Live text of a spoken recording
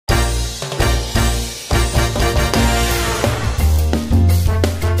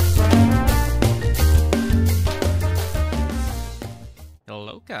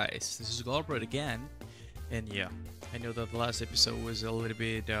guys, this is Golbrot again, and yeah, I know that the last episode was a little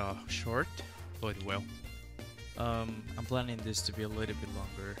bit short, but well, I'm planning this to be a little bit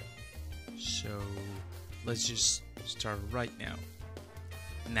longer, so let's just start right now.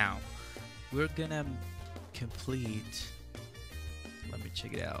 Now, we're gonna complete, let me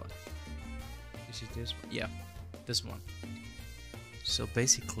check it out, is it this one? Yeah, this one. So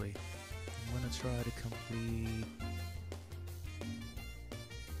basically, I'm gonna try to complete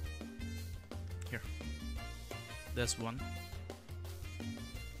this one,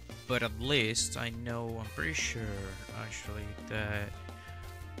 but at least I know, I'm pretty sure actually, that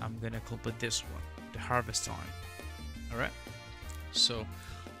I'm gonna complete this one, the harvest time. Alright, so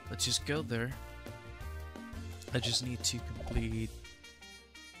let's just go there. I just need to complete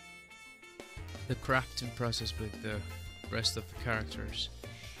the crafting process with the rest of the characters.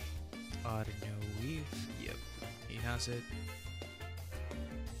 I don't know if, yep, he has it.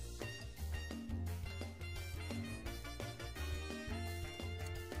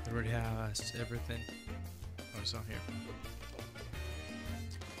 Already has everything. Oh, it's not here.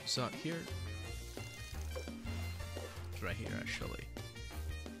 It's not here. It's right here, actually.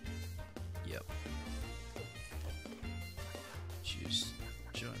 Yep. Just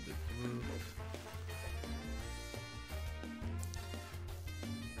join the group.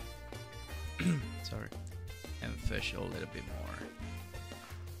 Sorry. And fish a little bit more.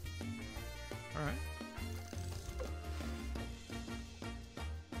 Alright.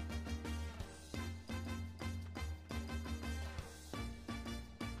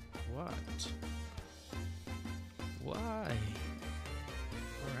 What? Why? Alright,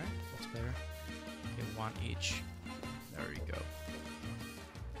 that's better. Okay, one each. There you go.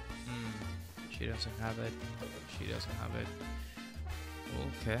 She doesn't have it. She doesn't have it.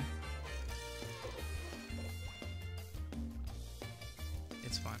 Okay.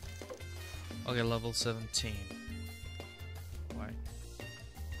 It's fine. Okay, level 17. Why?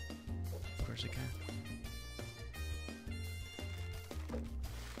 Of course I can.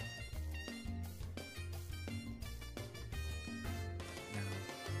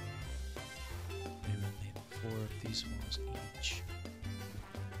 These ones each.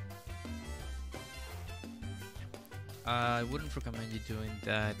 I wouldn't recommend you doing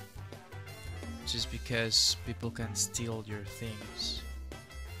that, just because people can steal your things.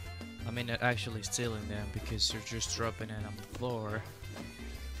 I mean, not actually stealing them, because you're just dropping it on the floor.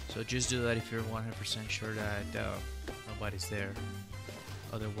 So just do that if you're 100% sure that nobody's there.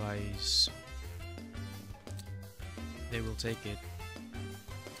 Otherwise, they will take it.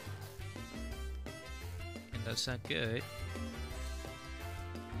 That's not good.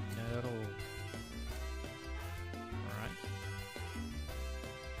 Not at all. Alright.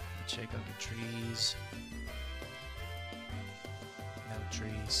 Check out the trees. No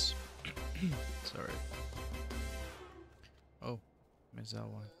trees. Sorry. Oh, missed that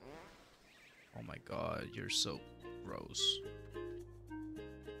one. Oh my god, you're so gross.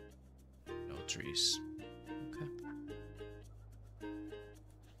 No trees. Okay.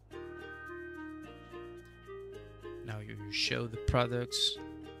 Now you show the products.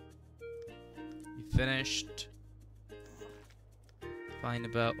 You finished. Find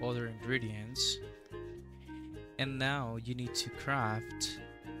about other ingredients. And now you need to craft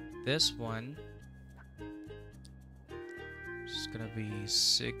this one. It's gonna be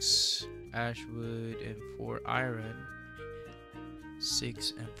 6 ashwood and 4 iron.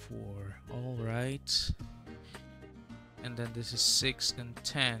 6 and 4. Alright. And then this is 6 and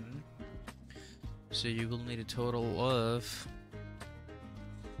 10. So you will need a total of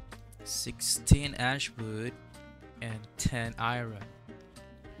 16 ashwood and 10 iron.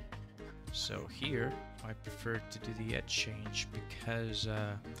 So here I prefer to do the exchange because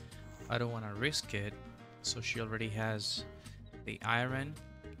I don't want to risk it. So she already has the iron.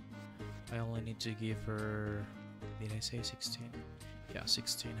 I only need to give her, did I say 16? Yeah,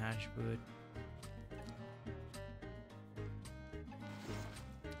 16 ashwood.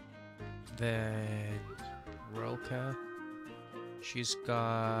 Then Rolka, she's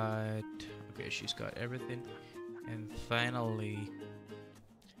got, okay, she's got everything. And finally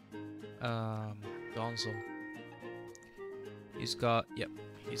Gonzel, he's got, yep,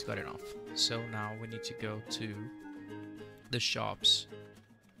 he's got enough. So now we need to go to the shops.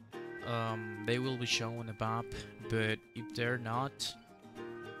 They will be shown on the map, but if they're not,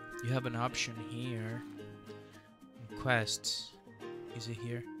 you have an option here in quests. Is it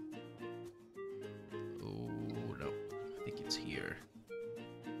here? Here.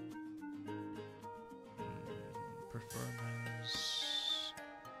 Performance.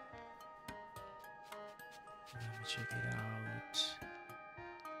 Let me check it out.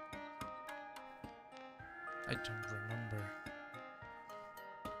 I don't remember.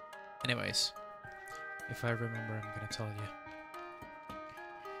 Anyways, if I remember, I'm gonna tell you.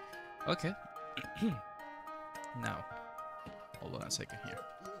 Okay. Now, hold on a second here.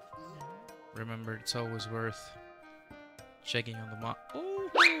 Remember, it's always worth checking on the map. Oh,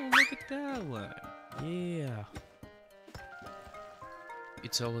 look at that one. Yeah.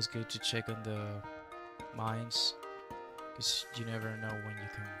 It's always good to check on the mines, because you never know when you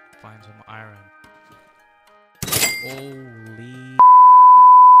can find some iron. Holy,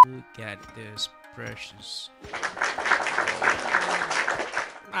 look at this precious.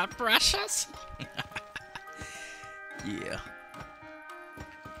 Not precious? Yeah.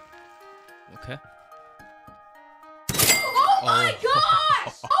 Okay. Oh my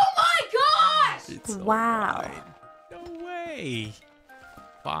gosh! Oh my gosh! It's Wow. alright. No way.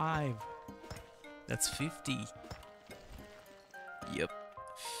 5. That's 50. Yep.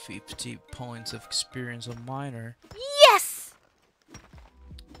 50 points of experience on miner. Yes!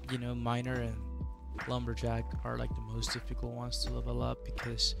 You know, miner and lumberjack are like the most difficult ones to level up,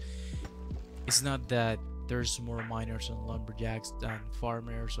 because it's not that there's more miners and lumberjacks than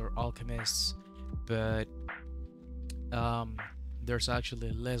farmers or alchemists, but there's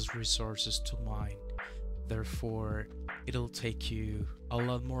actually less resources to mine. Therefore, it'll take you a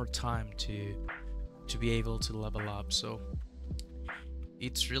lot more time to be able to level up. So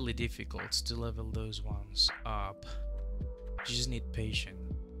it's really difficult to level those ones up. You just need patience,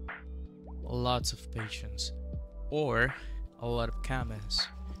 lots of patience, or a lot of camas,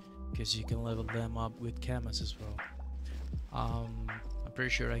 because you can level them up with camas as well. I'm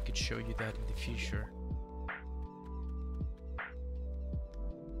pretty sure I could show you that in the future.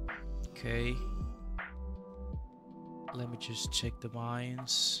 Okay, let me just check the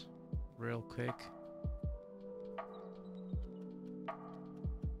mines real quick.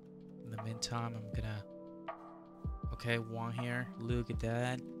 In the meantime, I'm gonna... Okay, one here. Look at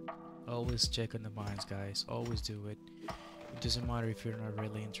that. Always check on the mines, guys. Always do it. It doesn't matter if you're not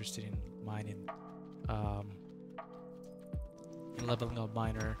really interested in mining. Leveling up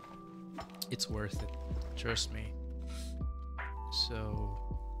miner, it's worth it. Trust me. So,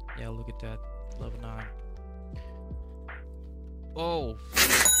 yeah, look at that. Level 9. Oh,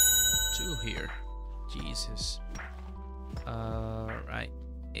 2 here. Jesus. Right.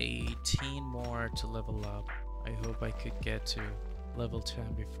 18 more to level up. I hope I could get to level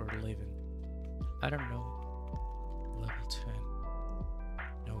 10 before leaving. I don't know. Level 10.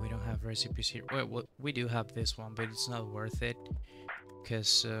 No, we don't have recipes here. Well, we do have this one, but it's not worth it,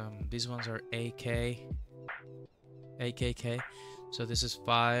 because these ones are AKK. So this is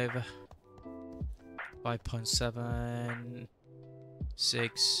 5, 5.7,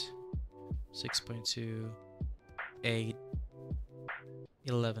 6, 6.2, 8,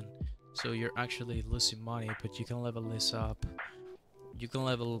 11. So you're actually losing money, but you can level this up. You can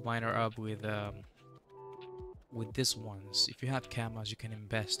level miner up with these ones. If you have camas, you can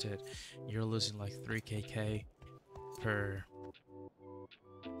invest it. You're losing like 3kk per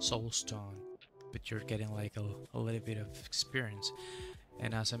soulstone, but you're getting like a little bit of experience.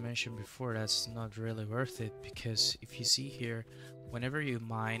 And as I mentioned before, that's not really worth it, because if you see here, whenever you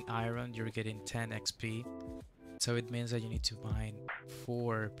mine iron, you're getting 10 XP. So it means that you need to mine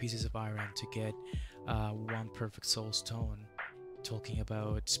 4 pieces of iron to get 1 perfect soulstone. Talking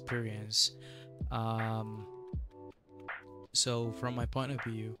about experience. So from my point of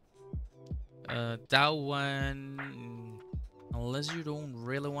view, that one, unless you don't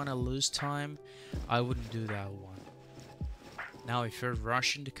really want to lose time, I wouldn't do that one. Now, if you're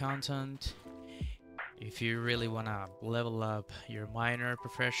rushing the content, if you really want to level up your miner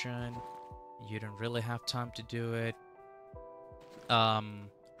profession, you don't really have time to do it,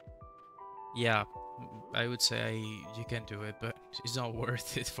 yeah, I would say you can do it, but it's not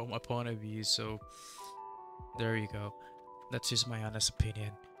worth it from my point of view. So there you go. That's just my honest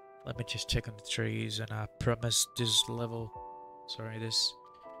opinion. Let me just check on the trees, and I promise this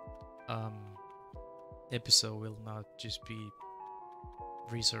episode will not just be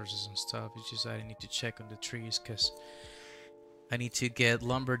resources and stuff. It's just I need to check on the trees, because I need to get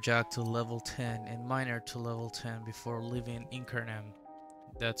lumberjack to level 10 and miner to level 10 before leaving Incarnam.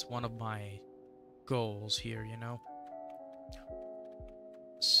 That's one of my goals here, you know.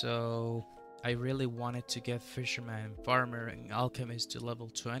 So I really wanted to get fisherman, farmer, and alchemist to level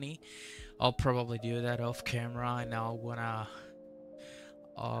 20. I'll probably do that off camera, and I'm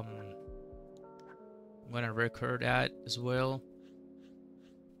gonna record that as well,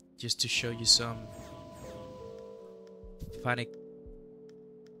 just to show you some funny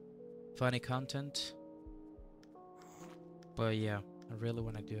content. But yeah, I really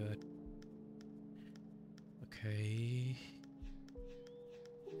want to do it. Okay.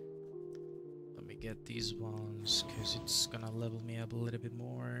 Let me get these ones because it's gonna level me up a little bit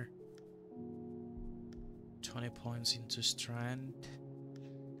more. 20 points into strength.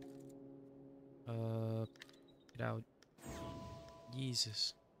 Get out.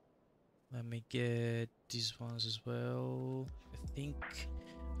 Jesus. Let me get these ones as well. I think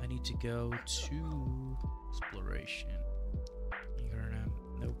I need to go to exploration. Incarnam.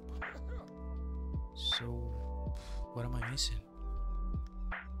 Nope. So, what am I missing?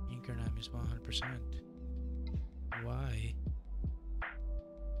 Incarnam is 100%. Why?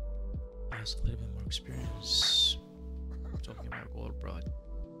 He has a little bit more experience. I'm talking about Golbrot.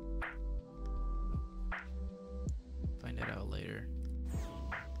 Find it out later.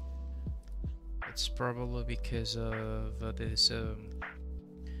 It's probably because of this.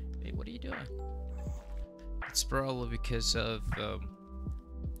 Hey, what are you doing? It's probably because of the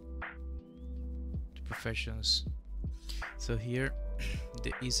professions. So here,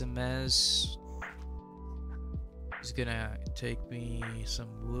 the SMS is gonna take me some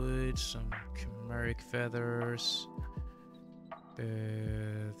wood, some chimeric feathers.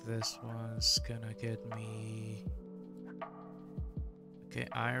 This one's gonna get me. Okay,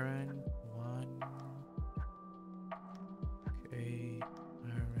 iron. One. Okay,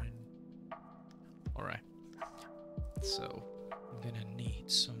 iron. Alright. So, I'm gonna need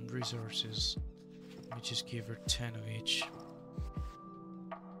some resources. Let me just give her 10 of each.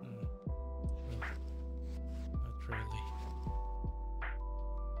 Well, not really.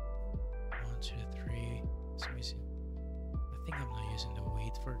 1, 2, 3. It's missing. I think I'm not using the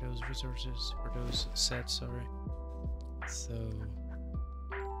weight for those resources, for those sets, sorry. So,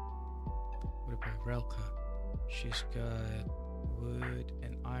 what about Relka? She's got wood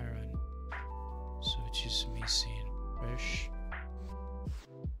and iron, so she's missing fish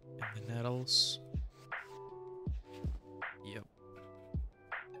and the nettles. Yep.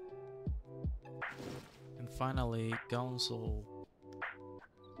 And finally, Gonzal.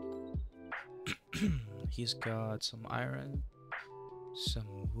 He's got some iron,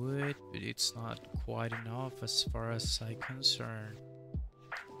 some wood, but it's not quite enough as far as I'm concerned.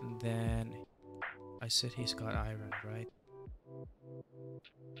 And then I said he's got iron, right?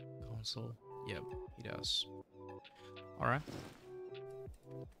 Console. Yep, he does. Alright.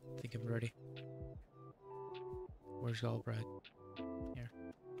 I think I'm ready. Where's Golbrot? Here.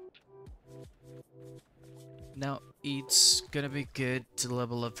 Now, it's gonna be good to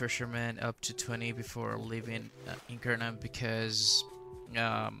level up Fisherman up to 20 before leaving Incarnam, because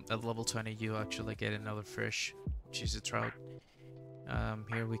at level 20 you actually get another fish, which is a trout.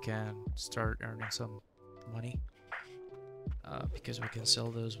 Here we can start earning some money because we can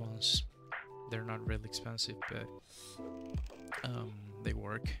sell those ones. They're not really expensive, but they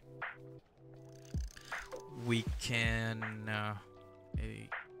work. We can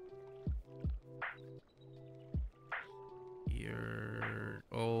here.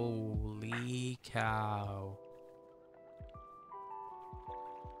 Holy cow!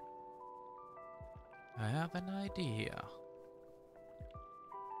 I have an idea.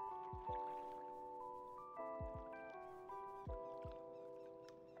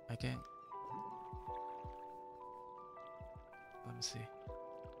 Okay. Let me see.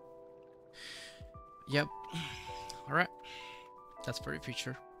 Yep. Alright. That's for the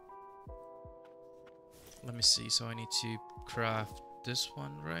future. Let me see. So I need to craft this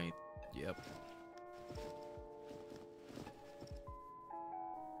one, right? Yep.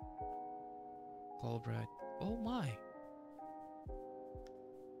 Golbrot. Oh my.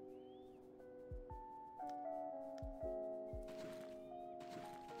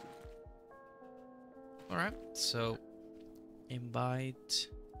 Alright, so invite.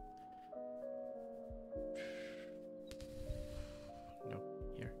 No,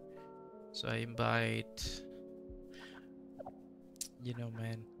 here. So I invite. You know,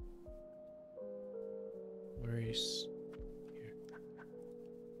 man. Where is. Here.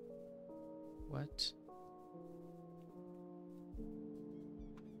 What?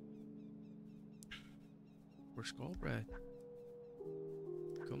 Where's Golbrot?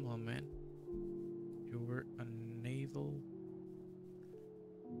 Come on, man. You were a naval.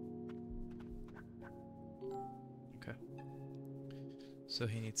 Okay. So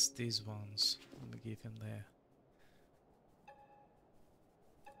he needs these ones. Let me give him there.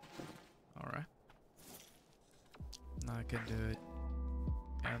 Alright. Now I can do it.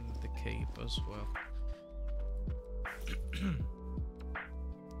 And the cape as well.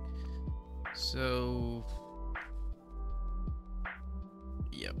 So.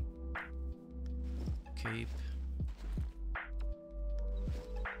 Yep. Cape.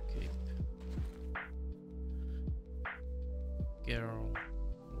 Cape.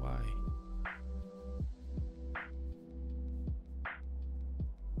 why.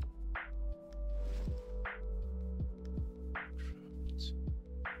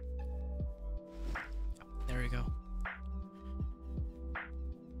 There we go.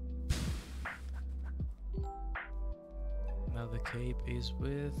 Now the cape is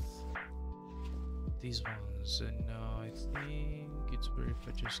with these ones, and I think it's better if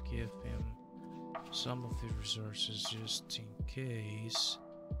I just give him some of the resources just in case,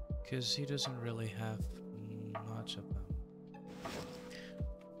 because he doesn't really have much of them.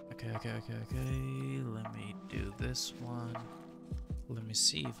 Okay, let me do this one. Let me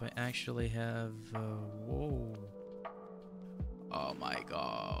see if I actually have whoa. Oh my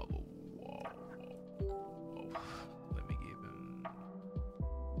god. Whoa. Let me give him,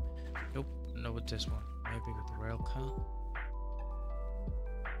 nope, no, with this one. Maybe with the rail car.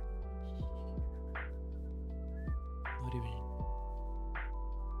 Not even.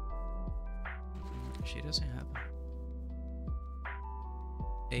 She doesn't have them.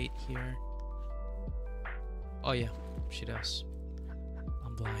 8 here. Oh yeah, she does.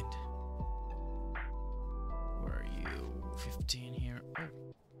 I'm blind. Where are you? 15 here. Oh,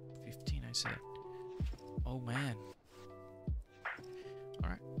 15 I said. Oh man.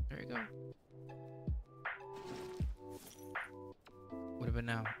 Alright, there you go. What about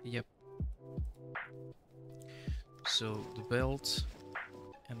now? Yep. So the belt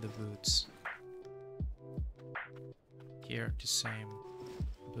and the boots. Here the same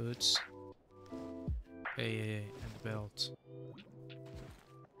boots. And the belt.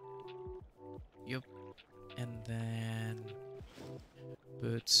 Yep. And then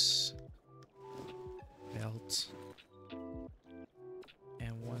boots, belt,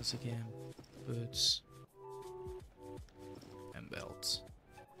 and once again boots and belt.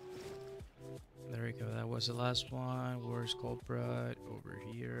 There we go. That was the last one. Where's Golbrot? Over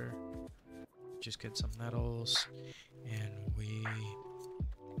here. Just get some metals, and we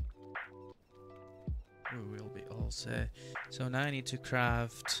will be all set. So now I need to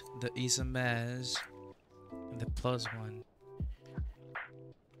craft the Isames and the +1.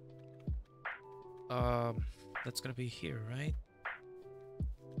 That's gonna be here, right?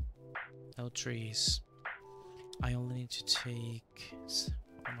 No trees. I only need to take,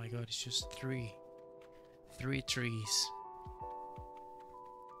 oh my god, it's just 3 trees.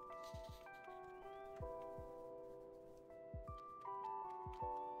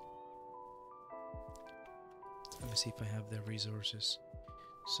 Let me see if I have the resources.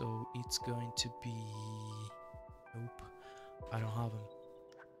 So it's going to be, nope, I don't have them.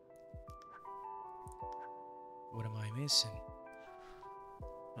 What am I missing?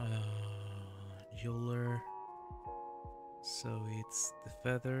 Jeweler. So it's the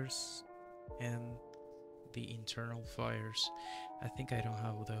feathers and the internal fires. I think I don't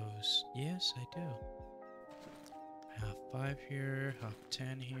have those. Yes, I do. I have 5 here, have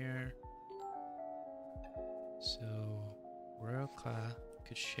 10 here. So Roka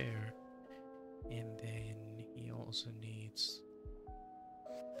could share, and then he also needs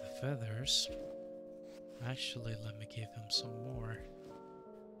the feathers. Actually, let me give him some more.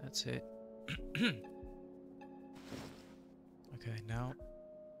 That's it. Okay, now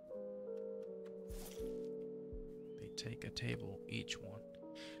they take a table, each one.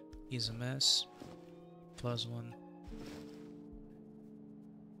 Isames, +1.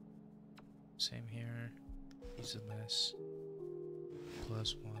 Same here. Isames,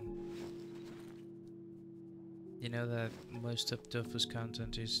 +1. You know that most of Dofus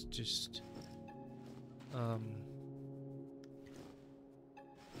content is just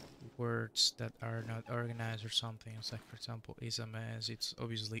words that are not organized or something. It's like, for example, is a mess. It's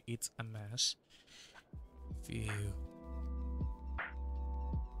obviously it's a mess. If you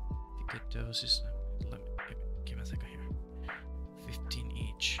get doses, let me give me a second here. 15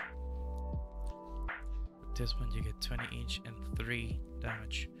 each. With this one you get 20 each and 3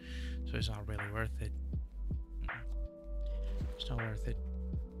 damage, so it's not really worth it. It's not worth it.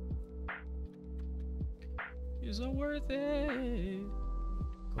 It's not worth it.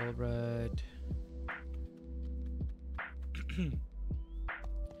 Golbrot.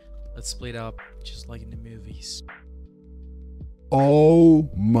 Let's split up, just like in the movies. Oh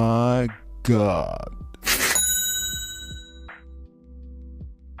my god.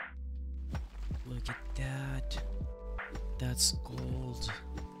 Look at that. That's gold.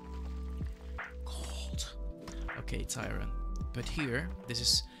 Gold. Okay, it's iron. But here, this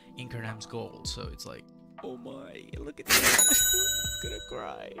is Incarnam's gold, so it's like, oh my, look at that. I'm gonna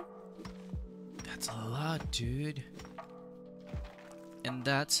cry. That's a lot, dude. And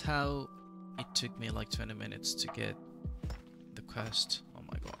that's how it took me like 20 minutes to get the quest. Oh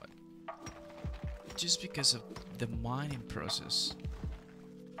my god. just because of the mining process.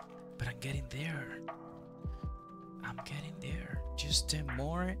 But I'm getting there. I'm getting there. Just 10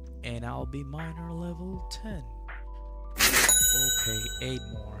 more and I'll be miner level 10. Okay, 8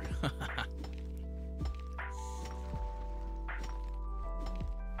 more.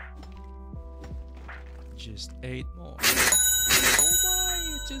 Just 8 more. Oh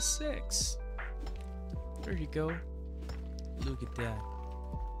my, just 6. There you go. Look at that.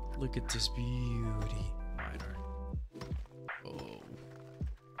 Look at this beauty, miner. Oh.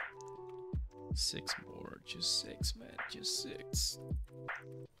 6 more. Just 6, man. Just 6.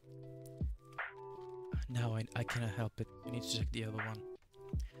 Now I cannot help it. I need to check the other one.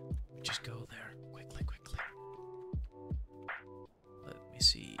 Just go there. Quickly, quickly. Let me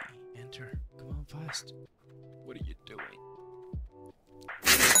see. Enter. Come on, fast. What are you doing?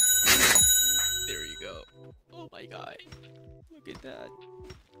 There you go. Oh my god. Look at that.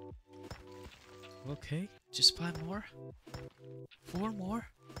 Okay, just 5 more. 4 more.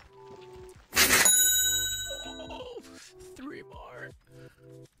 Oh, 3 more.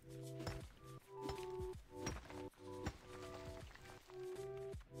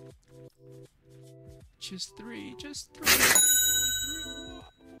 Just 3, just 3. 3 more.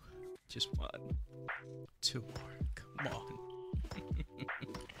 Just 1. 2 more. Come on.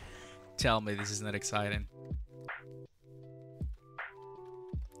 Tell me this is not exciting.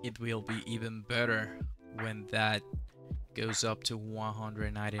 It will be even better when that goes up to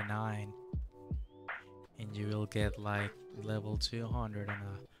 199 and you will get like level 200 on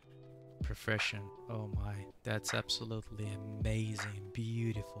a profession. Oh my, that's absolutely amazing,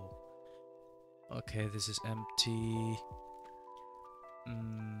 beautiful. Okay, this is empty.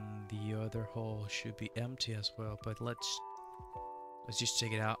 The other hole should be empty as well, but let's just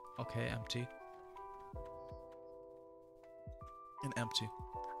check it out. Okay, empty. And empty.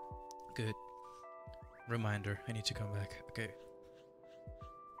 Good. Reminder, I need to come back. Okay.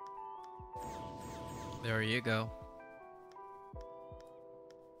 There you go.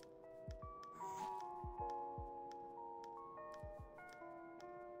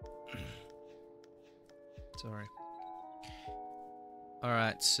 Sorry.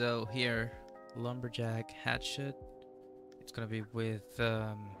 Alright, so here, lumberjack hatchet. It's gonna be with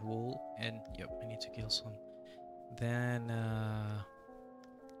wool, and yep, I need to kill some. Then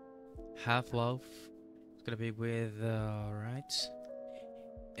half loaf. It's gonna be with right.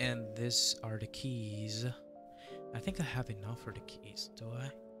 And these are the keys. I think I have enough for the keys. Do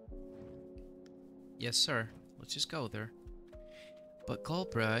I? Yes, sir. Let's just go there. But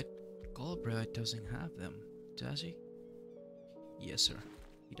Golbrot doesn't have them, does he? Yes, sir.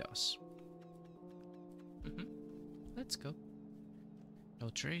 He does. Let's go. No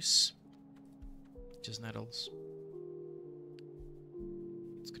trace. Just nettles.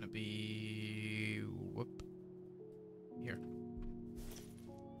 It's gonna be... whoop. Here.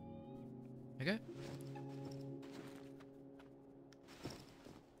 Okay.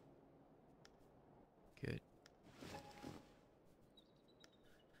 Good.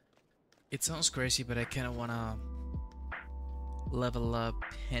 It sounds crazy, but I kinda wanna level up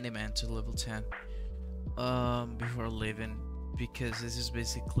Handyman to level 10 before leaving, because this is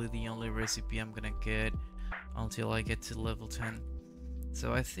basically the only recipe I'm gonna get until I get to level 10.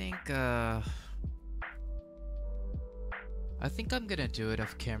 So I think I'm gonna do it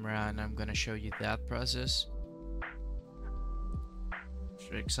off camera, and I'm gonna show you that process.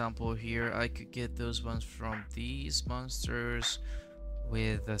 For example, here I could get those ones from these monsters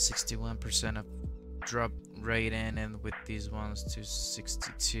with 61% of drop rating, and with these ones to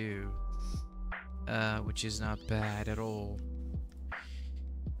 62, which is not bad at all.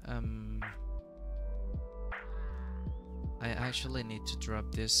 I actually need to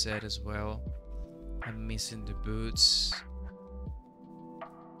drop this set as well. I'm missing the boots,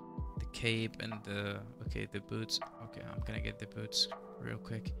 the cape, and the boots. Okay, I'm gonna get the boots real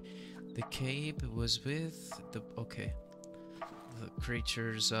quick. The cape was with the the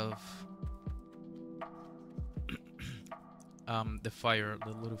creatures of the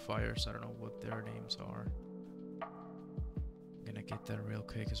little fires. I don't know what their names are. I'm gonna get that real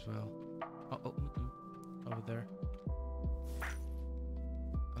quick as well. Over there.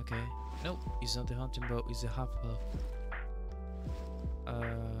 Okay. Nope, it's not the hunting bow, it's the half-loaf.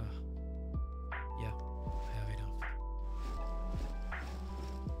 Yeah, I have enough.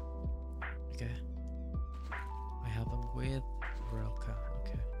 Okay. I have them with Relka.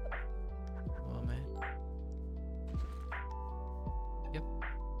 Okay. Well, man. Yep.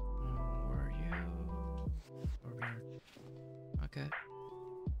 Where are you? Over here. Okay.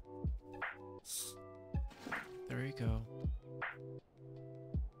 There you go.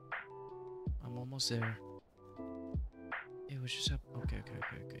 I'm almost almost there. It was just up. Okay.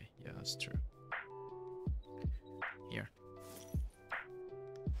 Yeah, that's true. Here.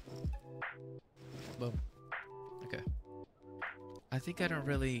 Boom. Okay. I think I don't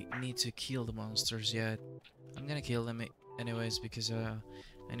really need to kill the monsters yet. I'm gonna kill them anyways because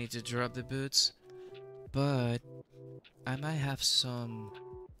I need to drop the boots. But I might have some.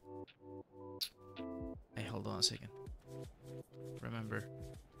 Hey, hold on a second. Remember,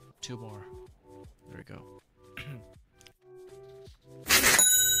 2 more. There we go.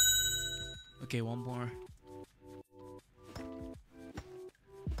 Okay, 1 more. I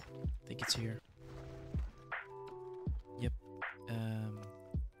think it's here. Yep.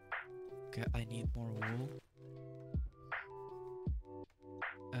 Okay, I need more wool.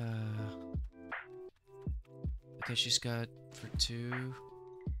 Okay, she's got for 2.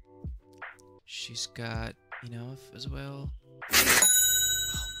 She's got enough as well.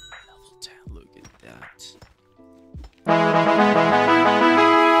 Oh, level 10, look at that. Yeah,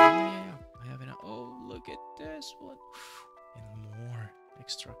 I have enough. Oh, look at this one. And more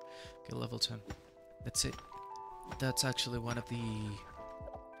extra. Okay, level 10. That's it. That's actually one of the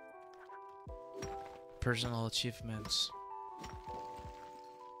personal achievements.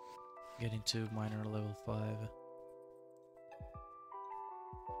 Getting to minor level 5.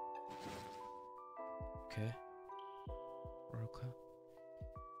 Okay. Roka.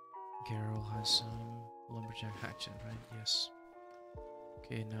 Garrow has some lumberjack hatchet, right? Yes.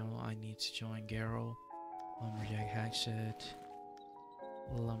 Okay, now I need to join Garrow. Lumberjack hatchet.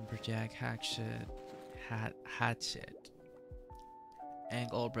 Lumberjack hatchet. Hatchet. And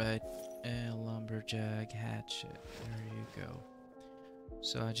Golbrot. And lumberjack hatchet. There you go.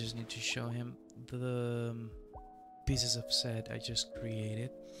 So I just need to show him the pieces of set I just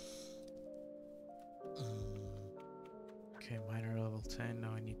created. Okay, minor level 10.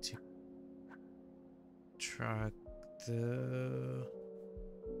 Now I need to track the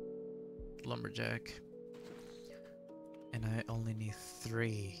lumberjack. And I only need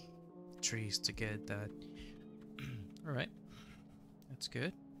 3 trees to get that. Alright. That's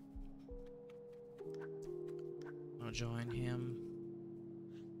good. I'll join him.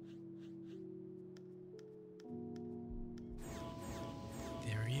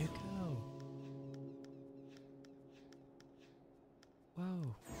 There you go.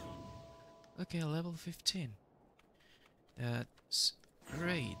 Whoa. Okay, level 15. That's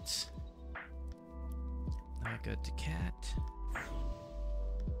great. Now I got the cat.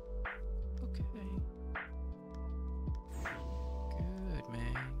 Okay. Good,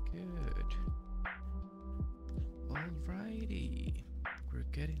 man. Good. Alrighty.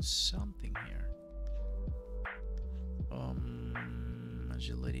 We're getting something here.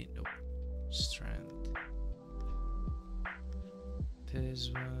 Agility, nope. Strength.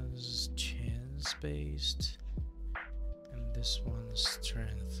 This one's chance based, and this one's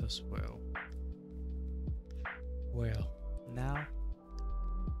strength as well. Well, now,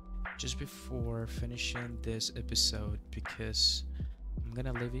 just before finishing this episode, because I'm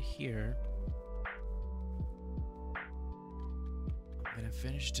gonna leave it here, I'm gonna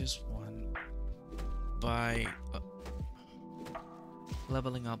finish this one by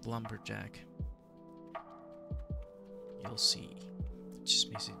leveling up lumberjack. You'll see.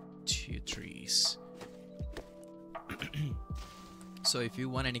 Just missing 2 trees. So if you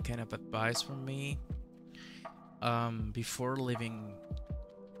want any kind of advice from me, before leaving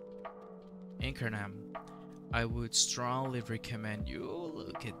Incarnam, I would strongly recommend you. Oh,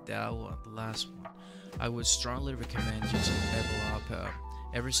 look at that one, the last one. I would strongly recommend you to level up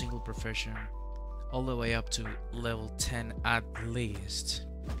every single profession all the way up to level 10 at least.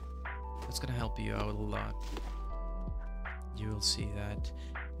 That's gonna help you out a lot. You will see that.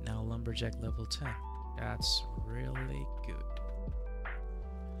 Now lumberjack level 10. That's really good.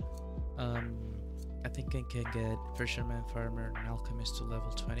 I think I can get fisherman, farmer, and alchemist to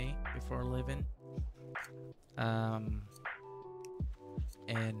level 20 before leaving. And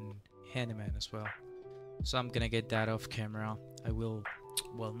handyman as well. So I'm gonna get that off camera. I will,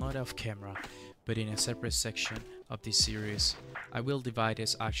 well, not off camera, but in a separate section of this series. I will divide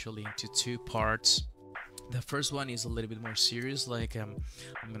this actually into 2 parts. The first one is a little bit more serious, like I'm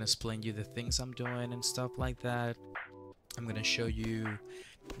gonna explain you the things I'm doing and stuff like that. I'm gonna show you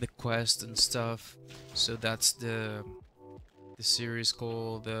the quest and stuff. So that's the series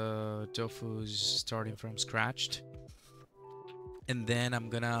called Dofus starting from scratch. And then I'm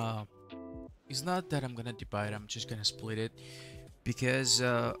gonna, it's not that I'm gonna divide, I'm just gonna split it, because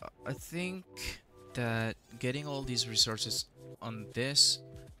I think that getting all these resources on this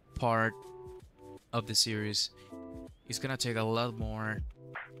part of the series is gonna take a lot more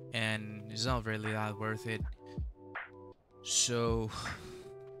and it's not really that worth it. So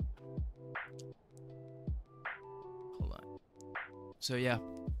hold on. So yeah,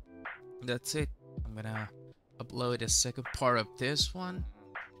 that's it. I'm gonna upload a second part of this one,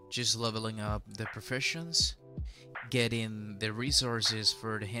 just leveling up the professions, getting the resources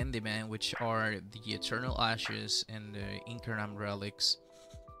for the handyman, which are the eternal ashes and the Incarnam relics.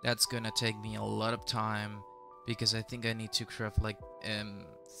 That's gonna take me a lot of time because I think I need to craft like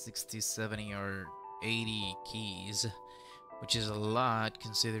 60, 70 or 80 keys, which is a lot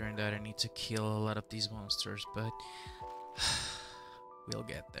considering that I need to kill a lot of these monsters, but we'll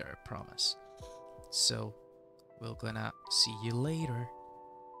get there, I promise. So we're gonna see you later.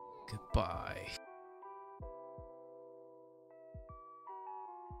 Goodbye.